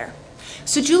one another.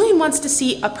 So Julian wants to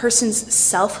see a person's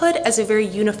selfhood as a very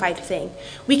unified thing.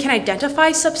 We can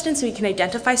identify substance, we can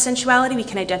identify sensuality, we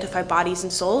can identify bodies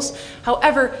and souls.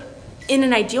 However, in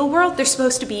an ideal world, they're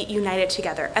supposed to be united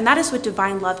together, and that is what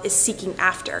divine love is seeking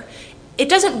after. It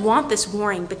doesn't want this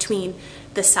warring between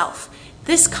the self.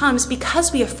 This comes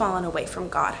because we have fallen away from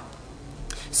God.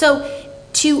 So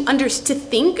to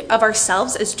think of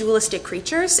ourselves as dualistic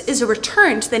creatures is a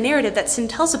return to the narrative that sin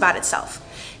tells about itself.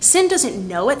 Sin doesn't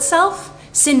know itself.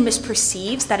 Sin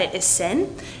misperceives that it is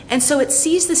sin, and so it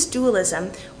sees this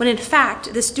dualism when in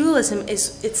fact this dualism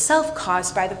is itself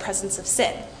caused by the presence of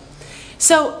sin.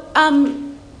 So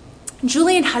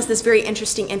Julian has this very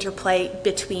interesting interplay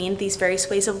between these various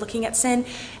ways of looking at sin,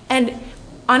 and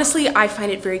honestly, I find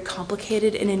it very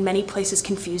complicated and in many places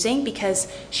confusing,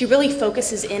 because she really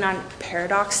focuses in on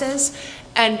paradoxes,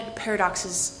 and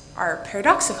paradoxes are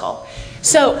paradoxical.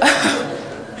 So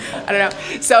I don't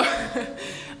know. So,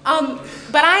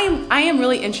 but I am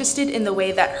really interested in the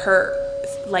way that her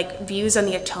views on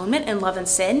the atonement and love and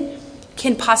sin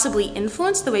can possibly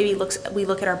influence the way we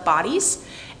look at our bodies.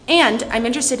 And I'm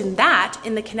interested in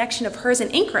the connection of hers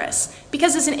and Anchoress,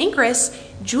 because as an Anchoress,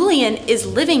 Julian is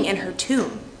living in her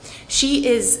tomb. She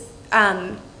is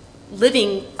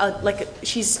living,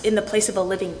 she's in the place of a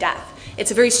living death. It's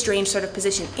a very strange sort of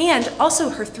position. And also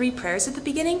her 3 prayers at the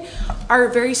beginning are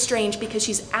very strange because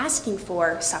she's asking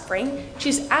for suffering.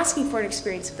 She's asking for an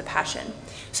experience of the passion.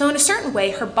 So in a certain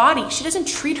way, her body, she doesn't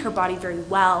treat her body very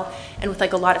well and with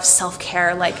like a lot of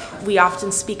self-care like we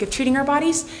often speak of treating our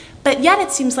bodies. But yet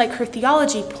it seems like her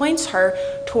theology points her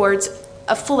towards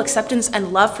a full acceptance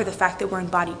and love for the fact that we're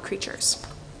embodied creatures.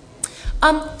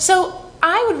 So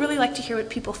I would really like to hear what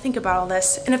people think about all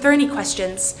this. And if there are any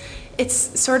questions,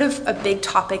 it's sort of a big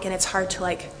topic and it's hard to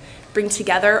like bring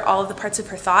together all of the parts of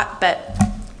her thought, but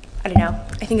I don't know.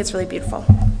 I think it's really beautiful.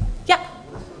 Yeah.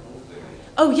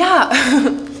 Oh yeah.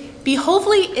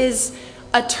 Behovely is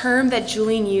a term that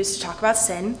Julian used to talk about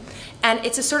sin, and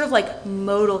it's a sort of like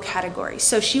modal category.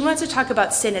 So she wants to talk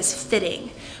about sin as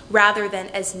fitting rather than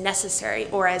as necessary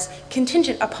or as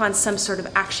contingent upon some sort of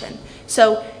action.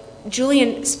 So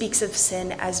Julian speaks of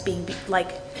sin as being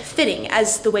like fitting,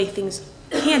 as the way things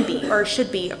can be or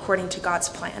should be according to God's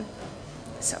plan.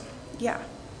 So, yeah.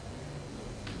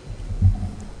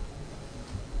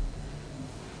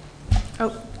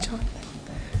 Oh, John.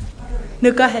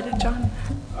 No, go ahead, John.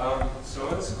 So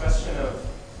on this question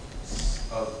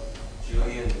of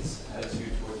Julian's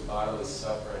attitude towards bodily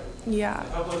suffering, Yeah. a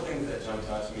couple of things that jumped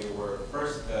out to me were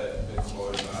first the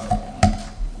quote about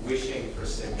wishing for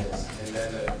sickness, and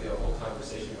then the whole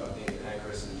conversation about being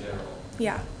anchorous in general.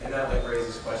 Yeah. And that like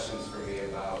raises questions for me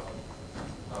about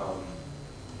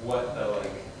what a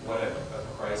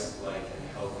Christ-like and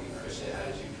healthy Christian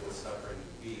attitude towards suffering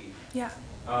would be. Yeah.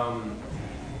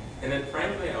 And then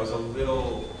frankly, I was a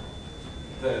little,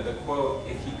 the quote,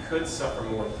 if he could suffer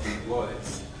more, he would.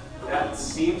 That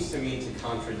seems to me to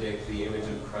contradict the image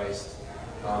of Christ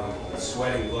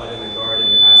sweating blood in the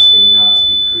garden, asking not to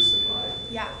be crucified.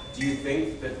 Yeah. Do you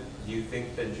think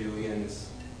that Julian's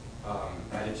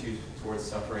attitude towards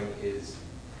suffering is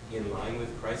in line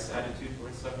with Christ's attitude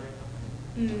towards suffering?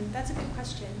 That's a good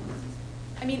question.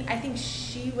 I mean, I think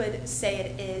she would say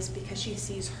it is because she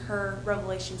sees her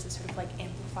revelations as sort of like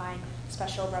amplifying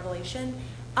special revelation.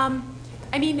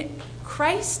 I mean,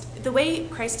 Christ, the way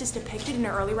Christ is depicted in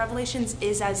her early revelations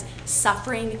is as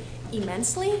suffering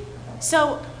immensely.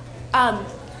 So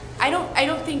I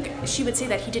don't think she would say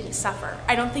that he didn't suffer.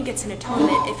 I don't think it's an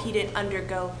atonement if he didn't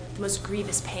undergo the most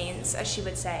grievous pains, as she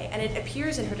would say. And it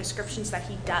appears in her descriptions that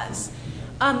he does.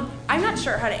 I'm not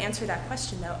sure how to answer that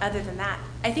question, though, other than that.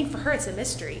 I think for her it's a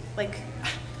mystery. Like,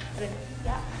 I don't know.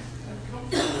 Yeah. I'm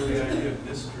comfortable with the idea of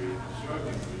mystery and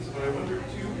struggling with this, but I wonder 2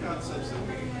 concepts that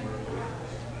we work with.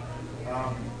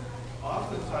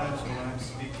 Oftentimes when I'm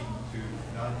speaking to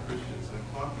non-Christians, I'm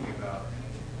talking about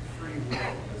free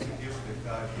will as a gift that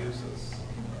God gives us,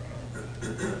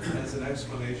 as an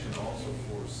explanation also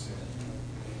for sin,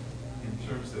 in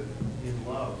terms that in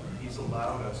love, He's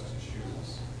allowed us to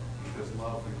choose, because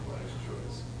love requires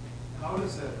choice. How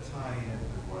does that tie in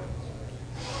with what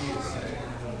he is saying?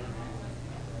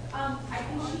 I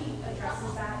think she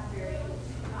addresses that very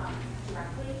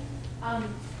directly.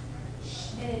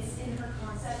 And it's in her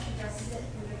concept, she addresses it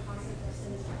through the concept of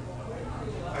sin as a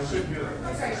I couldn't hear that.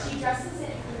 I'm sorry, she addresses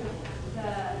it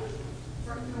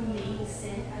through naming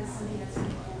sin as something that's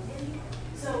important.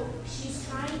 So she's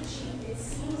trying, it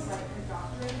seems like her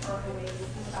doctrine or her way of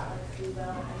thinking about like free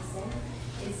will and sin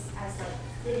is as like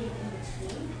fitting in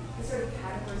between the sort of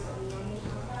categories that we normally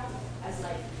talk about as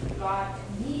like God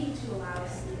needing to allow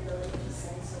us the ability to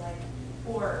sin, so like,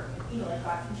 or like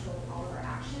God controlling all of our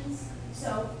actions.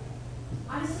 So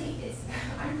honestly,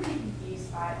 I'm pretty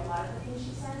confused by a lot of the things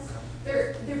she says.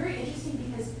 They're very interesting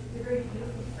because they're very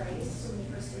beautifully phrased. So when you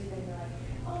first read them, you're like,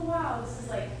 oh wow, this is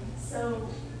like so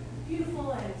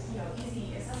beautiful and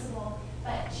easy, accessible.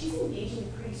 But she's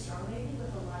engaging pretty strongly, I think,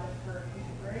 with a lot of her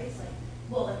contemporaries, like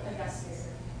Augustine is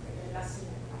her contemporary, Augustine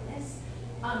and Aquinas.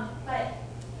 But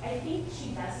I think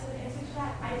she does have an answer to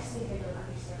that. I just think I don't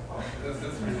understand it all. That's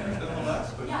the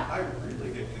last question. Yeah. I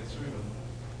really get concerned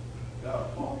when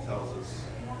Paul tells us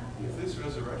if this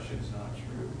resurrection is not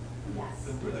true, Yes.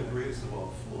 then we're the greatest of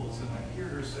all fools. And I hear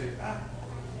her say,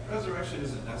 resurrection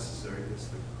isn't necessary, it's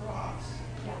the cross.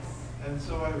 Yes. And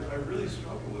so I really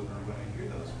struggle with her when I hear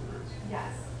those words.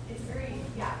 Yes. It's very,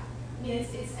 yeah. I mean,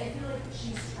 it's I feel like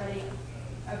she's treading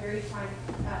a very fine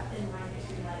thin line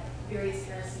between like various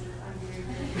heresies. I'm very,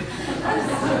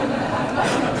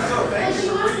 So thank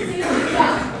you for reading.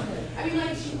 yeah. I mean,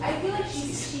 like, I feel like she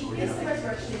thinks the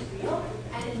resurrection is real,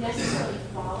 and it necessarily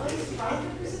follows from the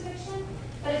crucifixion,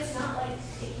 but it's not like,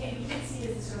 you can't see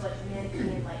it as sort of like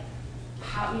Manichaean, like,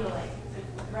 how, like, the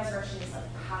resurrection is like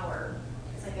power.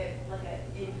 It's like an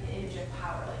image of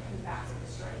power, like, coming back to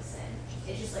destroying sin.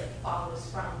 It just, like, follows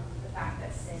from the fact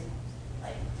that sin,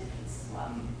 like, defeats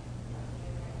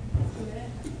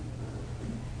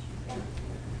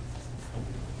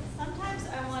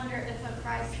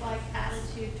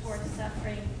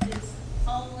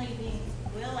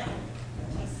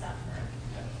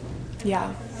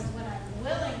Yeah. Because when I'm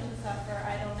willing to suffer,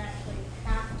 I don't actually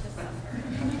have to suffer.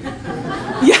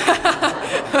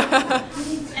 Yeah.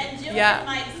 And Julian Yeah.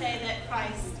 might say that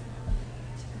Christ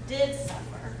did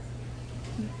suffer.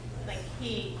 Like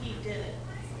he did it.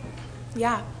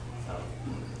 Yeah. So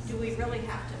do we really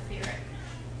have to fear it?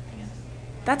 I guess.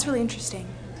 That's really interesting.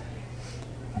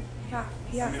 Yeah.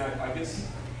 Yeah. I mean, I guess,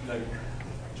 like,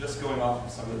 just going off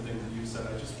of some of the things that you said,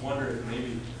 I just wonder if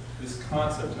maybe this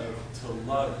concept of to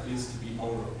love is to be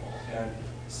vulnerable, and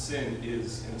sin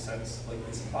is, in a sense, like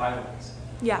it's violence.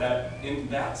 Yeah. That in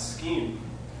that scheme,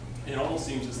 it almost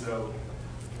seems as though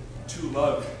to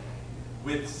love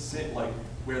with sin, like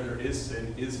where there is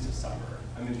sin, is to suffer.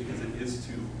 I mean, because it is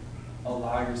to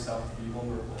allow yourself to be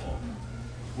vulnerable,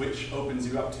 which opens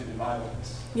you up to the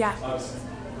violence Yeah. of sin.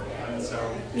 And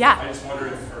so Yeah. I just wonder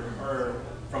if for her,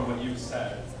 from what you've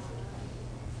said,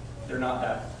 they're not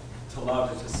that to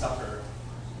love is to suffer,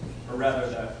 or rather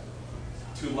that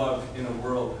to love in a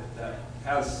world that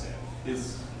has sin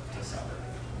is to suffer.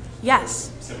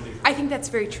 Yes. Simply. I think that's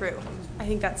very true. I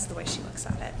think that's the way she looks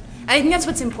at it. And I think that's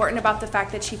what's important about the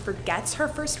fact that she forgets her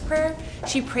first prayer.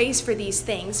 She prays for these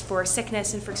things, for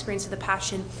sickness and for experience of the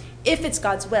passion, if it's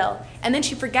God's will. And then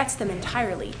she forgets them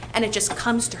entirely, and it just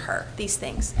comes to her, these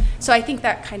things. So I think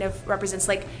that kind of represents,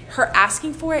 like, her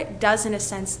asking for it does, in a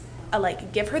sense,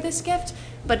 like, give her this gift,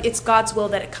 but it's God's will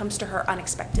that it comes to her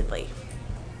unexpectedly.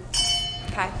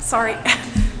 Okay, sorry.